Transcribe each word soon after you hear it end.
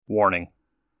Warning.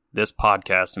 This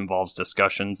podcast involves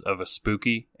discussions of a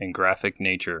spooky and graphic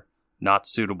nature not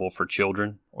suitable for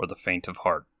children or the faint of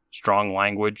heart. Strong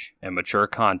language and mature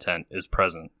content is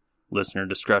present. Listener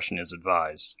discretion is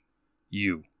advised.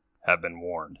 You have been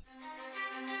warned.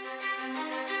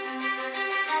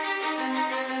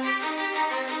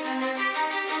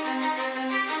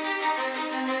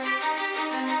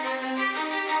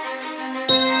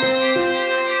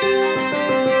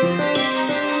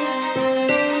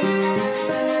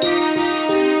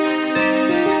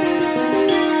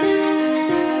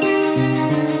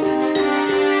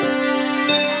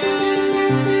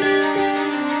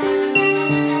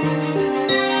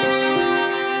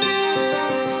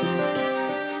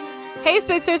 Hey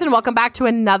Spooksters, and welcome back to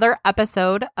another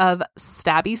episode of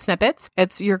Stabby Snippets.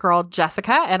 It's your girl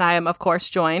Jessica, and I am of course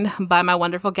joined by my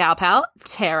wonderful gal pal,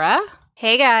 Tara.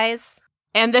 Hey guys.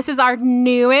 And this is our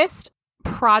newest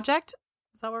project.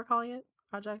 Is that what we're calling it?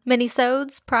 Project?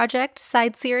 Minisodes, project,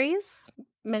 side series.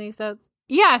 Minisodes.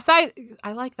 Yeah, side.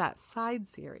 I like that. Side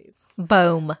series.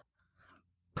 Boom.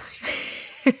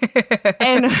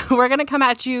 And we're going to come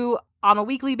at you on a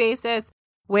weekly basis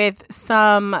with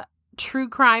some true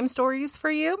crime stories for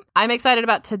you. I'm excited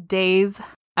about today's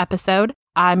episode.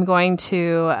 I'm going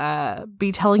to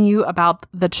be telling you about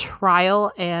the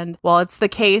trial and, well, it's the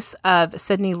case of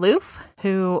Sydney Loofe,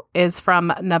 who is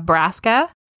from Nebraska.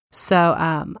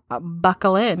 So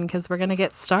buckle in because we're going to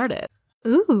get started.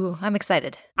 Ooh, I'm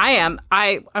excited. I am.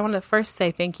 I want to first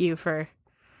say thank you for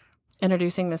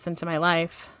introducing this into my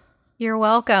life. You're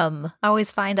welcome. I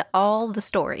always find all the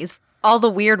stories, all the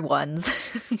weird ones.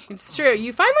 It's true.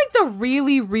 You find like the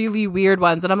really, really weird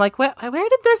ones. And I'm like, where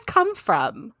did this come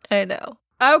from? I know.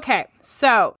 Okay,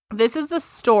 so this is the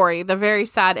story, the very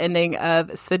sad ending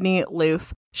of Sydney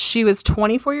Loofe. She was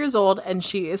 24 years old and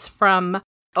she is from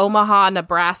Omaha,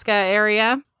 Nebraska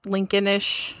area,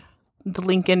 Lincolnish. The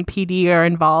Lincoln PD are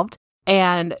involved.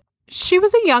 And she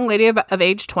was a young lady of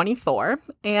age 24.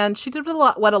 And she did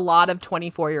what a lot of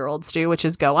 24-year-olds do, which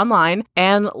is go online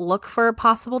and look for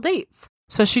possible dates.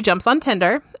 So she jumps on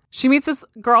Tinder. She meets this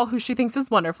girl who she thinks is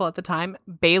wonderful at the time,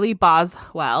 Bailey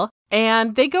Boswell.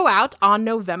 And they go out on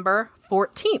November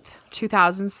 14th,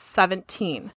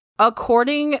 2017.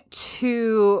 According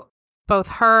to both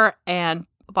her and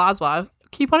Boswell, I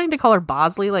keep wanting to call her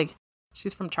Bosley, like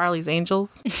she's from Charlie's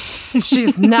Angels.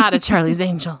 She's not a Charlie's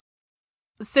Angel.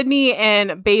 Sydney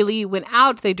and Bailey went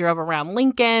out. They drove around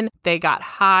Lincoln. They got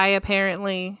high,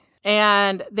 apparently.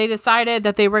 And they decided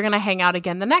that they were going to hang out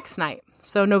again the next night.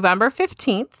 So November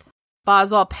 15th,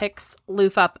 Boswell picks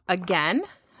Loofe up again.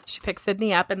 She picks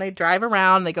Sydney up and they drive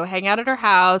around. They go hang out at her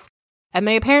house. And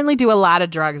they apparently do a lot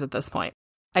of drugs at this point.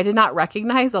 I did not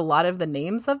recognize a lot of the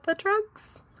names of the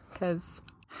drugs because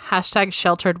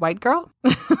 #sheltered white girl.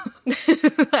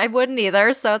 I wouldn't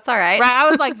either, so it's all right. Right, I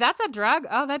was like, that's a drug?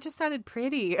 Oh, that just sounded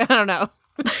pretty. I don't know.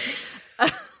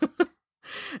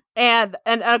 And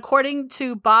according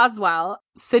to Boswell,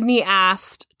 Sydney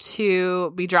asked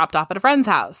to be dropped off at a friend's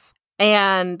house.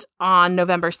 And on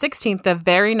November 16th, the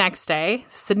very next day,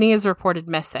 Sydney is reported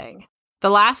missing. The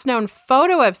last known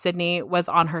photo of Sydney was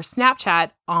on her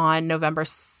Snapchat on November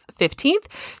 15th.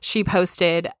 She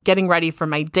posted, "Getting ready for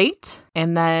my date."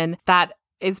 And then that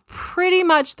is pretty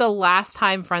much the last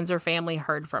time friends or family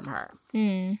heard from her.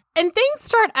 And things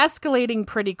start escalating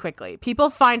pretty quickly. People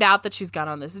find out that she's gone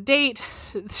on this date.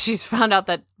 She's found out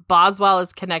that Boswell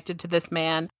is connected to this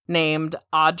man named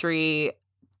Audrey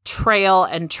Trail,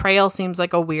 and Trail seems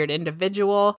like a weird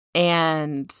individual.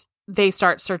 And they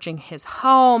start searching his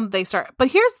home. But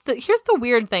here's the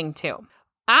weird thing too.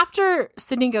 After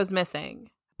Sydney goes missing,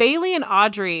 Bailey and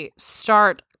Audrey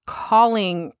start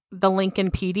calling the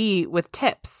Lincoln PD with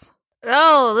tips.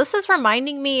 Oh, this is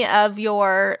reminding me of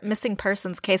your missing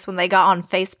persons case when they got on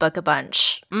Facebook a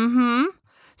bunch. Mm-hmm.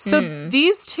 So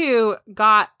these two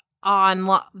got on,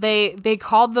 they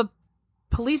called the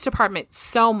police department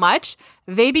so much,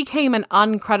 they became an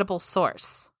uncredible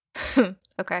source.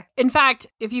 Okay. In fact,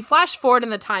 if you flash forward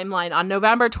in the timeline on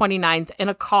November 29th in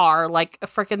a car, like a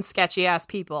freaking sketchy ass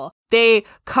people, they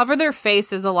cover their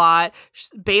faces a lot.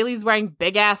 Bailey's wearing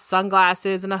big ass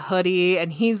sunglasses and a hoodie,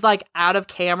 and he's like out of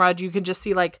camera. You can just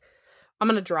see like, I'm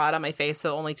going to draw it on my face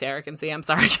so only Tara can see. I'm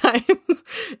sorry, guys.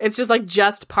 It's just like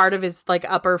just part of his like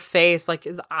upper face, like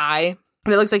his eye.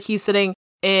 And it looks like he's sitting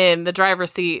in the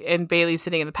driver's seat and Bailey's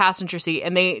sitting in the passenger seat.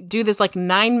 And they do this like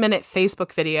 9-minute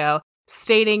Facebook video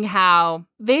stating how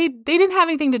they didn't have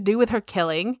anything to do with her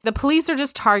killing. The police are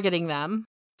just targeting them.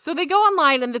 So they go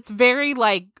online and it's very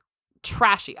like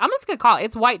trashy. I'm just going to call it.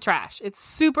 It's white trash. It's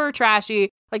super trashy.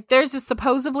 Like there's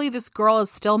supposedly this girl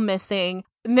is still missing.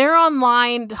 they're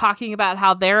online talking about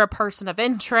how they're a person of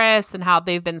interest and how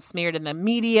they've been smeared in the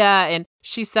media. And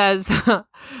she says,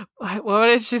 what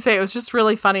did she say? It was just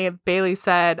really funny. Bailey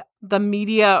said, the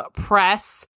media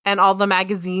press and all the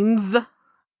magazines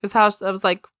is how I was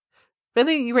like,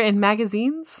 really? You were in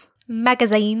magazines?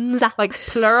 Magazines. Like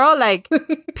plural? Like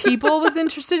people was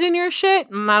interested in your shit?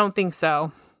 I don't think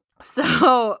so.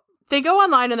 So they go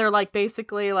online and they're like,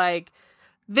 basically like,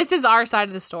 this is our side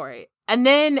of the story. And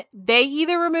then they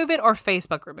either remove it or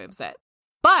Facebook removes it.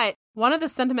 But one of the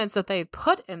sentiments that they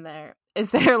put in there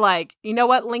is they're like, you know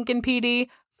what, Lincoln PD?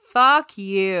 Fuck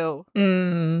you.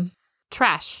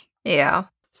 Trash. Yeah.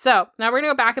 So now we're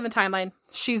going to go back in the timeline.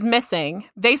 She's missing.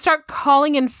 They start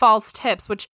calling in false tips,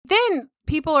 which then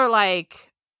people are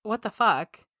like, what the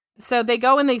fuck? So they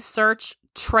go and they search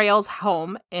Trail's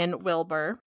home in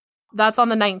Wilbur. That's on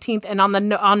the 19th. And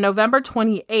on November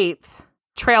 28th,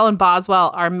 Trail and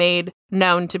Boswell are made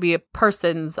known to be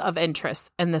persons of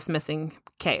interest in this missing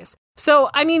case. So,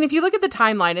 I mean, if you look at the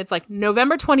timeline, it's like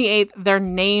November 28th, they're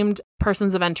named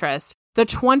persons of interest. The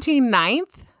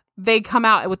 29th, they come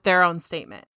out with their own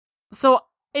statement. So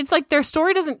it's like their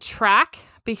story doesn't track,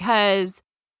 because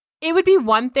it would be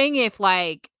one thing if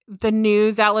like the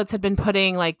news outlets had been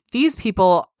putting like these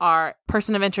people are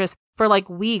person of interest for like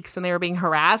weeks and they were being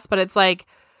harassed. But it's like,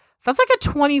 that's like a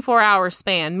 24-hour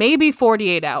span, maybe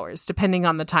 48 hours, depending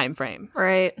on the time frame.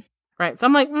 Right. Right. So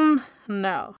I'm like,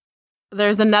 no.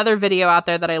 There's another video out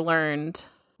there that I learned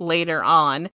later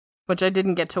on, which I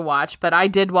didn't get to watch, but I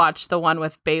did watch the one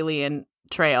with Bailey and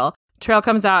Trail. Trail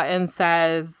comes out and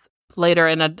says later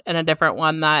in a different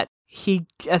one that he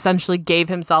essentially gave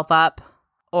himself up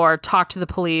or talked to the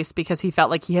police because he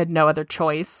felt like he had no other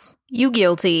choice. You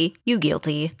guilty. You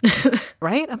guilty.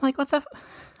 Right? I'm like, what the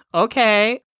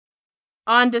okay.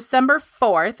 On December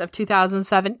 4th of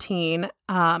 2017,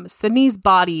 Sydney's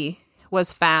body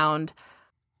was found.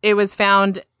 It was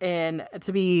found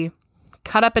to be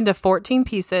cut up into 14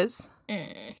 pieces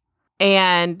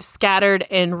and scattered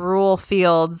in rural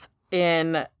fields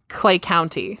in Clay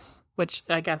County, which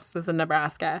I guess is in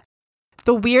Nebraska.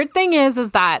 The weird thing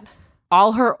is that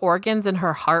all her organs and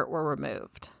her heart were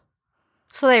removed.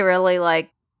 So they really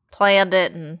like planned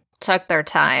it and took their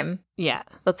time. Yeah.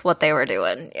 With what they were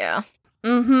doing. Yeah.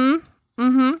 So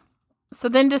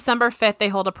then December 5th, they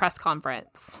hold a press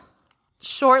conference.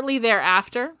 Shortly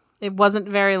thereafter, it wasn't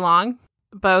very long,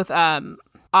 both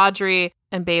Audrey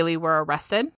and Bailey were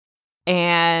arrested.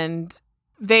 And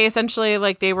they essentially,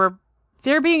 like,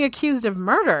 they're being accused of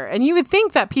murder. And you would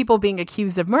think that people being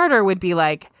accused of murder would be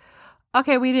like,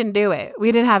 okay, we didn't do it.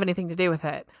 We didn't have anything to do with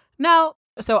it. No.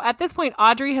 So at this point,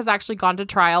 Audrey has actually gone to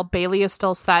trial. Bailey is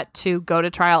still set to go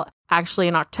to trial actually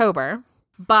in October.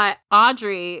 But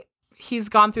Audrey, he's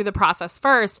gone through the process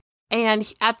first.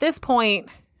 And at this point,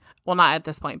 well, not at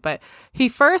this point, but he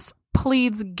first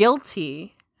pleads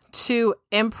guilty to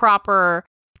improper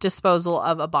disposal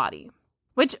of a body.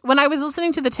 Which, when I was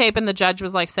listening to the tape and the judge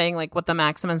was like saying like what the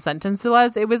maximum sentence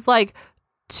was, it was like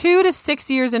 2 to 6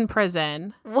 years in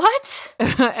prison. What?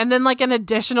 And then like an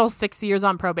additional 6 years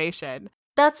on probation.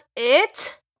 That's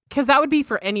it? Because that would be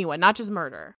for anyone, not just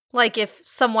murder. Like if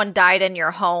someone died in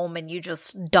your home and you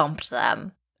just dumped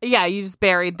them. Yeah, you just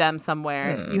buried them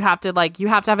somewhere. You have to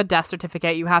have a death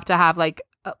certificate. You have to have like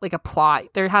a plot.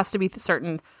 There has to be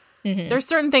certain there's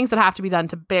certain things that have to be done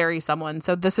to bury someone.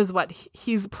 So this is what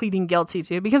he's pleading guilty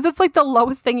to, because it's like the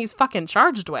lowest thing he's fucking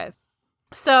charged with.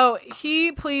 So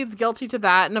he pleads guilty to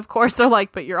that. And of course they're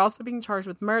like, but you're also being charged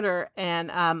with murder.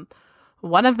 And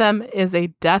one of them is a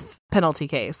death penalty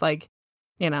case. Like,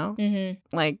 you know,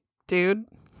 like, dude.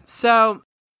 So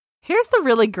here's the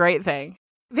really great thing.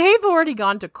 They've already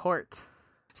gone to court.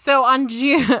 So on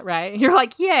June, right? You're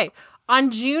like, yay. On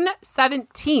June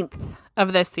 17th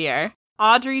of this year,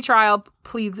 Audrey Trial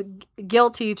pleads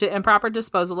guilty to improper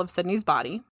disposal of Sydney's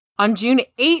body. On June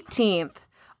 18th,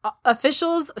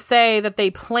 officials say that they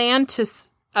plan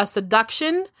a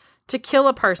seduction to kill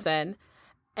a person.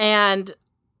 And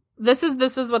this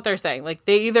is what they're saying. Like,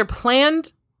 they either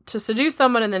planned to seduce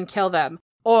someone and then kill them,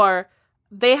 or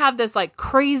they have this like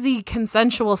crazy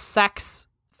consensual sex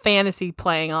fantasy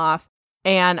playing off,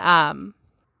 and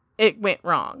it went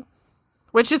wrong,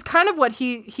 which is kind of what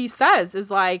he says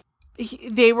is like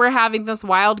they were having this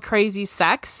wild crazy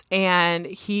sex and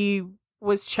he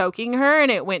was choking her and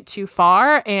it went too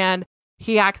far and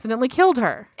he accidentally killed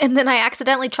her. And then I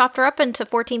accidentally chopped her up into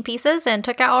 14 pieces and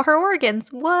took out all her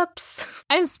organs. Whoops.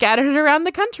 And scattered it around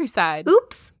the countryside.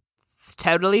 Oops. It's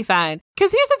totally fine.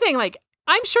 Because here's the thing, like,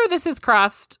 I'm sure this has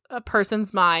crossed a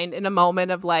person's mind in a moment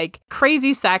of like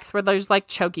crazy sex where there's like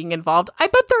choking involved. I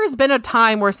bet there has been a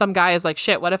time where some guy is like,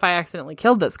 shit, what if I accidentally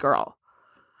killed this girl?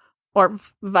 or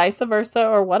vice versa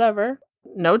or whatever.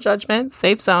 No judgment,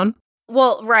 safe zone.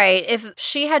 Well, right. If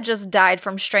she had just died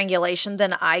from strangulation,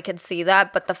 then I could see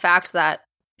that. But the fact that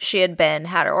she had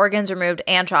had her organs removed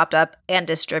and chopped up and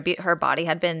her body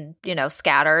had been,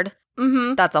 scattered,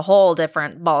 that's a whole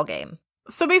different ballgame.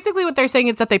 So basically what they're saying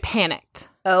is that they panicked.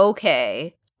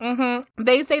 Okay.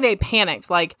 They say they panicked,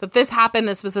 like that this happened,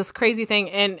 this was this crazy thing.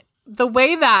 And the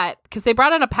way that, because they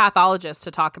brought in a pathologist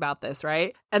to talk about this,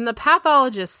 right? And the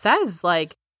pathologist says,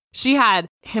 like, she had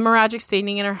hemorrhagic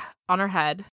staining on her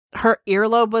head. Her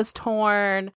earlobe was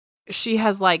torn. She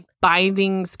has, like,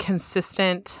 bindings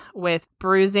consistent with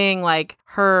bruising. Like,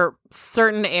 her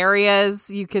certain areas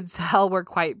you could tell were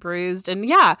quite bruised. And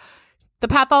yeah, the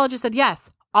pathologist said,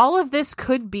 yes, all of this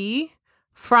could be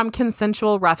from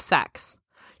consensual rough sex.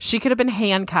 She could have been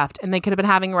handcuffed and they could have been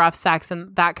having rough sex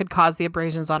and that could cause the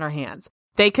abrasions on her hands.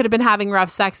 They could have been having rough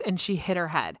sex and she hit her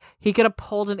head. He could have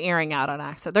pulled an earring out on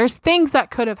accident. There's things that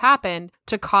could have happened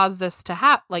to cause this to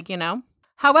happen,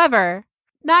 However,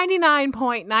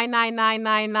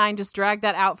 99.99999 just dragged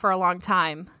that out for a long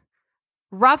time.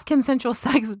 Rough consensual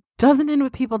sex doesn't end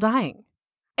with people dying.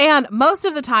 And most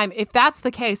of the time, if that's the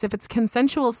case, if it's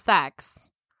consensual sex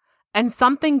and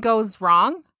something goes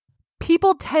wrong,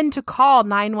 people tend to call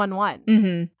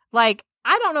 911. Like,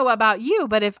 I don't know about you,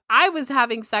 but if I was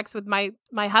having sex with my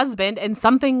husband and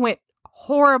something went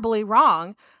horribly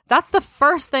wrong, that's the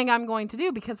first thing I'm going to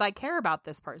do because I care about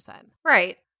this person.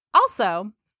 Right.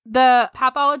 Also, the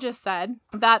pathologist said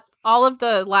that all of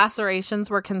the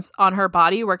lacerations were on her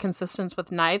body were consistent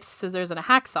with knife, scissors, and a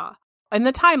hacksaw. In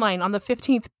the timeline, on the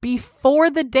 15th, before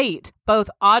the date, both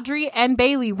Audrey and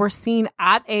Bailey were seen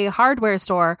at a hardware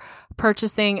store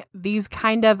purchasing these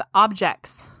kind of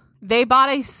objects. They bought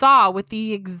a saw with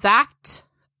the exact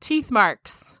teeth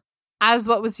marks as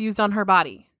what was used on her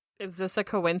body. Is this a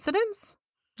coincidence?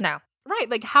 No. Right.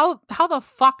 Like, how the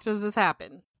fuck does this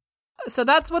happen? So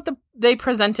that's what they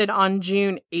presented on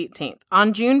June 18th.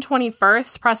 On June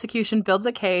 21st, prosecution builds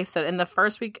a case that in the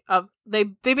first week of, they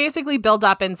basically build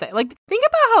up and say, like, think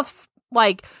about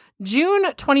how, June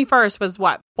 21st was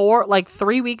what,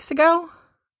 3 weeks ago?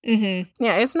 Yeah,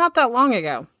 it's not that long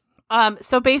ago.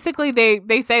 So basically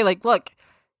they say, like, look,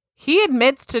 he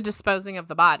admits to disposing of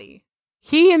the body.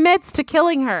 He admits to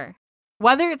killing her.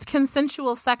 Whether it's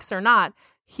consensual sex or not,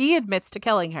 he admits to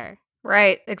killing her.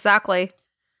 Right, exactly.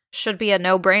 Should be a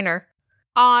no-brainer.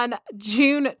 On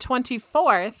June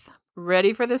 24th,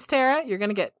 ready for this, Tara? You're going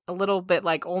to get a little bit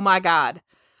like, oh my God.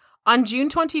 On June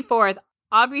 24th,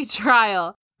 Aubrey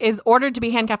Trial is ordered to be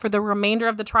handcuffed for the remainder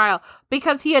of the trial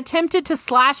because he attempted to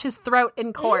slash his throat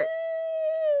in court.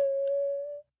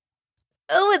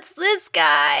 Oh, it's this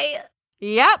guy.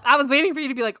 Yep. I was waiting for you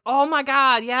to be like, oh my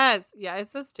God, yes. Yeah,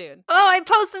 it's this dude. Oh, I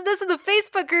posted this in the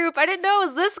Facebook group. I didn't know it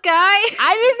was this guy.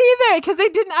 I didn't either because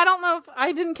I don't know if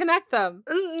I didn't connect them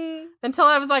until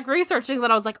I was like researching that.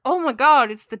 I was like, oh my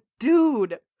God, it's the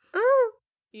dude.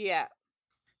 Yeah.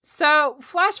 So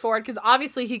flash forward because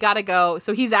obviously he got to go.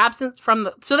 So he's absent from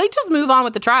so they just move on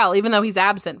with the trial, even though he's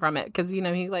absent from it because, he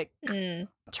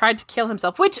tried to kill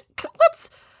himself, which let's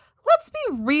be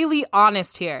really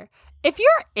honest here. If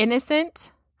you're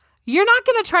innocent, you're not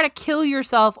going to try to kill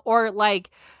yourself or and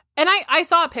I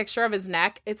saw a picture of his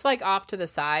neck. It's off to the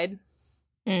side.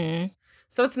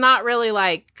 So it's not really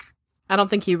I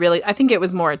think it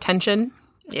was more attention.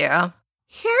 Yeah.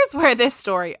 Here's where this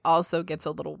story also gets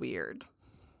a little weird.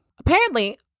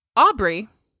 Apparently, Aubrey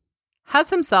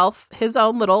has himself his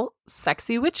own little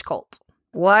sexy witch cult.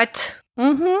 What?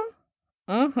 Oh,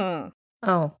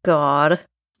 God.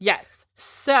 Yes.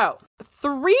 So,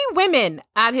 3 women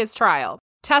at his trial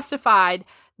testified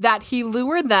that he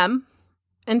lured them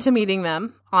into meeting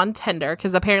them on Tinder,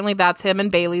 because apparently that's him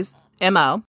and Bailey's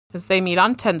MO, because they meet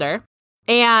on Tinder.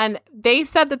 And they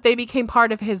said that they became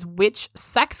part of his witch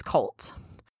sex cult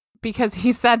because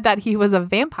he said that he was a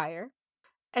vampire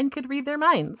and could read their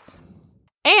minds.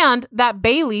 And that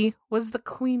Bailey was the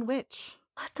queen witch.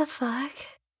 What the fuck?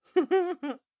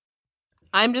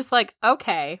 I'm just like,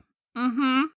 okay.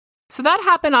 So that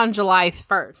happened on July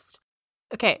 1st.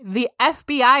 Okay, the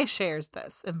FBI shares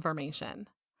this information.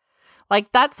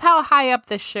 That's how high up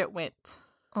this shit went.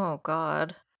 Oh,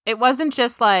 God. It wasn't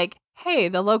just hey,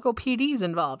 the local PD's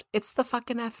involved. It's the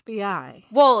fucking FBI.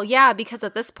 Well, yeah, because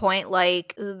at this point,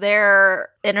 they're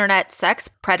internet sex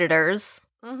predators.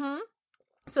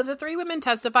 So the 3 women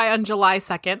testify on July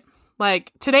 2nd.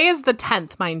 Today is the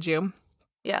 10th, mind you.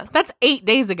 Yeah. That's 8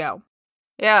 days ago.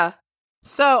 Yeah.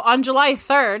 So on July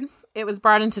 3rd, it was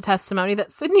brought into testimony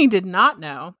that Sydney did not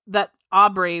know that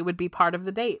Aubrey would be part of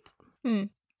the date.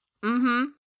 On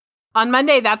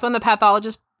Monday, that's when the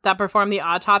pathologist that performed the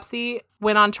autopsy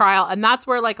went on trial. And that's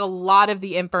where like a lot of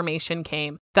the information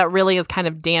came that really is kind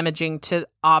of damaging to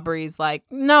Aubrey's like,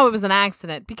 no, it was an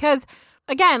accident. Because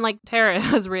again, like Tara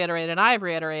has reiterated and I've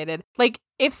reiterated, like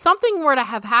if something were to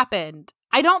have happened,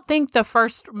 I don't think the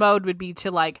first mode would be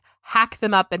to like hack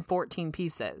them up in 14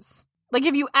 pieces. Like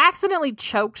if you accidentally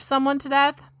choked someone to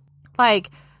death,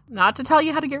 like not to tell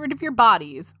you how to get rid of your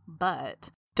bodies, but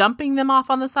dumping them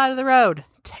off on the side of the road,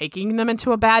 taking them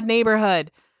into a bad neighborhood,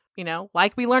 you know,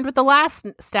 like we learned with the last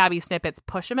Stabby Snippets,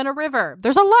 push them in a river.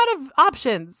 There's a lot of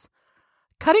options.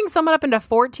 Cutting someone up into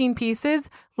 14 pieces,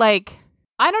 like,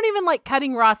 I don't even like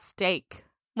cutting raw steak.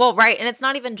 Well, right, and it's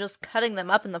not even just cutting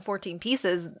them up in the 14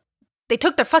 pieces. They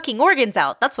took their fucking organs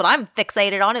out. That's what I'm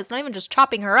fixated on. It's not even just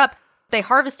chopping her up. They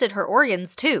harvested her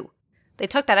organs, too. They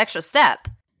took that extra step.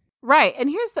 Right,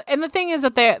 and the thing is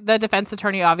that the defense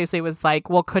attorney obviously was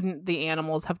like, well, couldn't the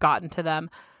animals have gotten to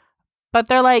them? But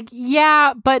they're like,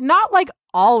 yeah, but not like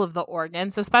all of the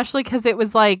organs, especially because it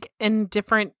was like in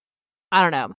different, I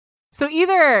don't know. So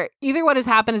either what has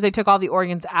happened is they took all the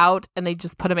organs out and they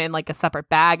just put them in like a separate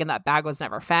bag and that bag was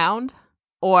never found.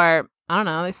 Or, I don't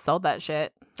know, they sold that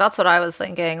shit. That's what I was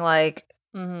thinking, like,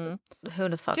 Mm-hmm. Who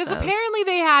the fuck knows? Because apparently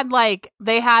they had like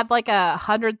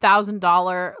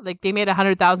 $100,000, like they made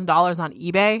 $100,000 on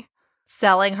eBay.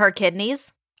 Selling her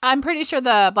kidneys? I'm pretty sure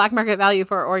the black market value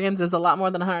for organs is a lot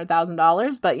more than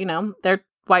 $100,000, but you know, they're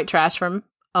white trash from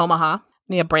Omaha,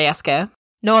 Nebraska.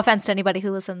 No offense to anybody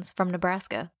who listens from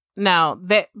Nebraska. No,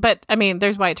 but I mean,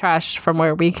 there's white trash from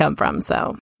where we come from,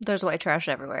 so. There's white trash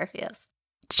everywhere, yes.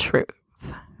 Truth.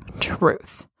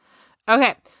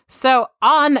 Okay, so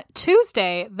on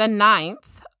Tuesday, the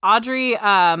 9th, Audrey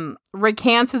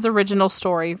recants his original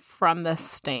story from the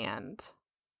stand.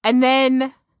 And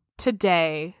then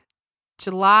today,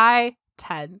 July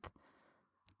 10th,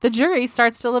 the jury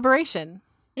starts deliberation.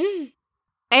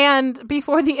 And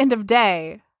before the end of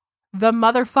day, the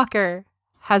motherfucker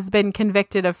has been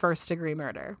convicted of first-degree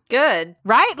murder. Good.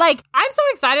 Right? Like, I'm so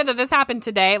excited that this happened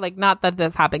today. Like, not that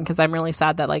this happened, because I'm really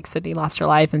sad that, like, Sydney lost her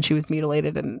life and she was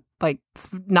mutilated and, like, it's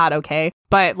not okay.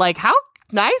 But, like, how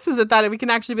nice is it that we can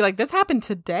actually be like, this happened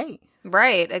today?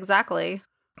 Right, exactly.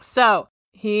 So,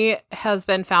 he has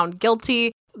been found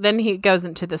guilty. Then he goes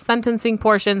into the sentencing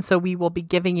portion, so we will be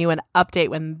giving you an update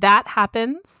when that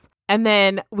happens. And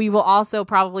then we will also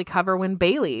probably cover when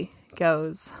Bailey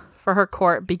goes for her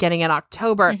court beginning in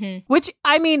October, which,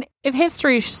 I mean, if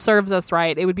history serves us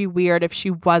right, it would be weird if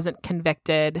she wasn't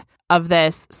convicted of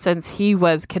this since he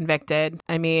was convicted.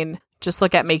 I mean, just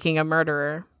look at Making a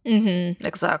Murderer.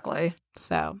 Exactly.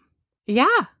 So, yeah,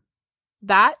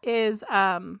 that is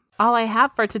all I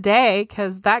have for today,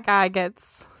 because that guy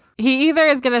he either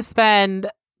is going to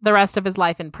spend the rest of his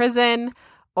life in prison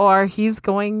or he's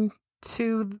going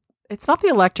to, it's not the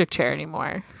electric chair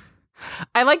anymore.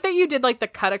 I like that you did like the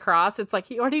cut across. It's like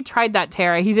he already tried that,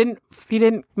 Tara. He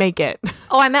didn't make it.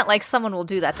 Oh, I meant like someone will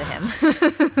do that to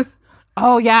him.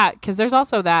 Oh, yeah, because there's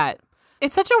also that.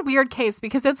 It's such a weird case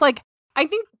because it's like, I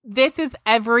think this is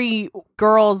every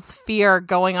girl's fear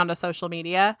going onto social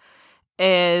media,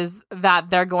 is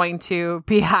that they're going to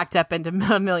be hacked up into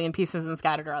a million pieces and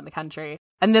scattered around the country.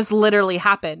 And this literally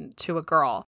happened to a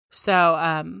girl. So,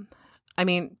 I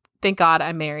mean, thank God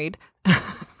I'm married.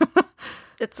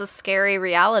 It's a scary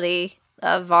reality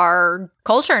of our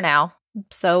culture now.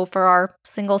 So for our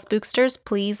single spooksters,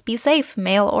 please be safe,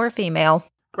 male or female.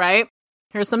 Right?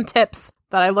 Here's some tips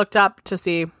that I looked up to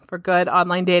see for good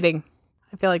online dating.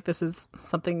 I feel like this is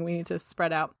something we need to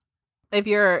spread out. If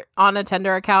you're on a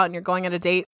Tinder account and you're going on a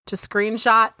date, just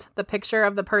screenshot the picture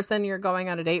of the person you're going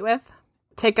on a date with.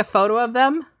 Take a photo of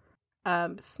them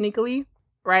sneakily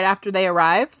right after they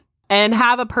arrive. And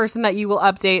have a person that you will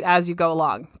update as you go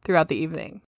along throughout the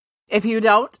evening. If you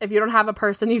don't have a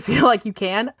person you feel like you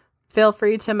can, feel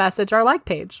free to message our like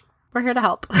page. We're here to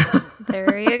help.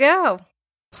 There you go.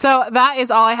 So that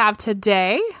is all I have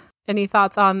today. Any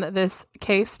thoughts on this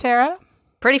case, Tara?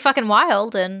 Pretty fucking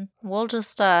wild, and we'll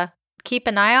just keep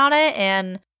an eye on it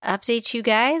and update you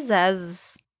guys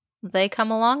as they come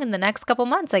along in the next couple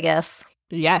months, I guess.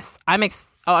 Yes. I'm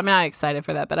not excited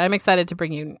for that, but I'm excited to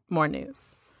bring you more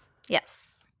news.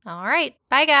 Yes. All right.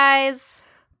 Bye, guys.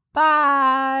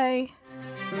 Bye.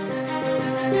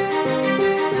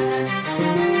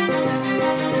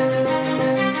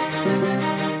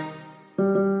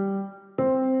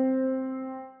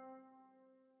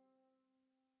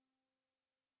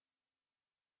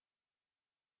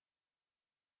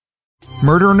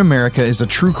 Murder in America is a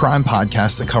true crime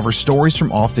podcast that covers stories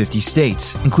from all 50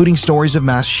 states, including stories of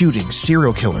mass shootings,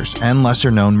 serial killers, and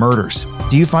lesser-known murders.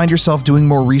 Do you find yourself doing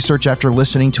more research after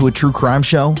listening to a true crime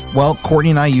show? Well, Courtney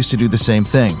and I used to do the same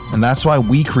thing, and that's why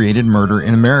we created Murder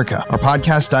in America. Our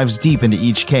podcast dives deep into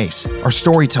each case. Our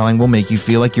storytelling will make you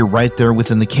feel like you're right there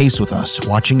within the case with us,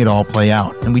 watching it all play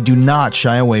out, and we do not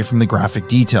shy away from the graphic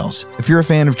details. If you're a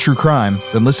fan of true crime,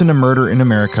 then listen to Murder in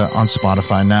America on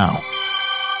Spotify now.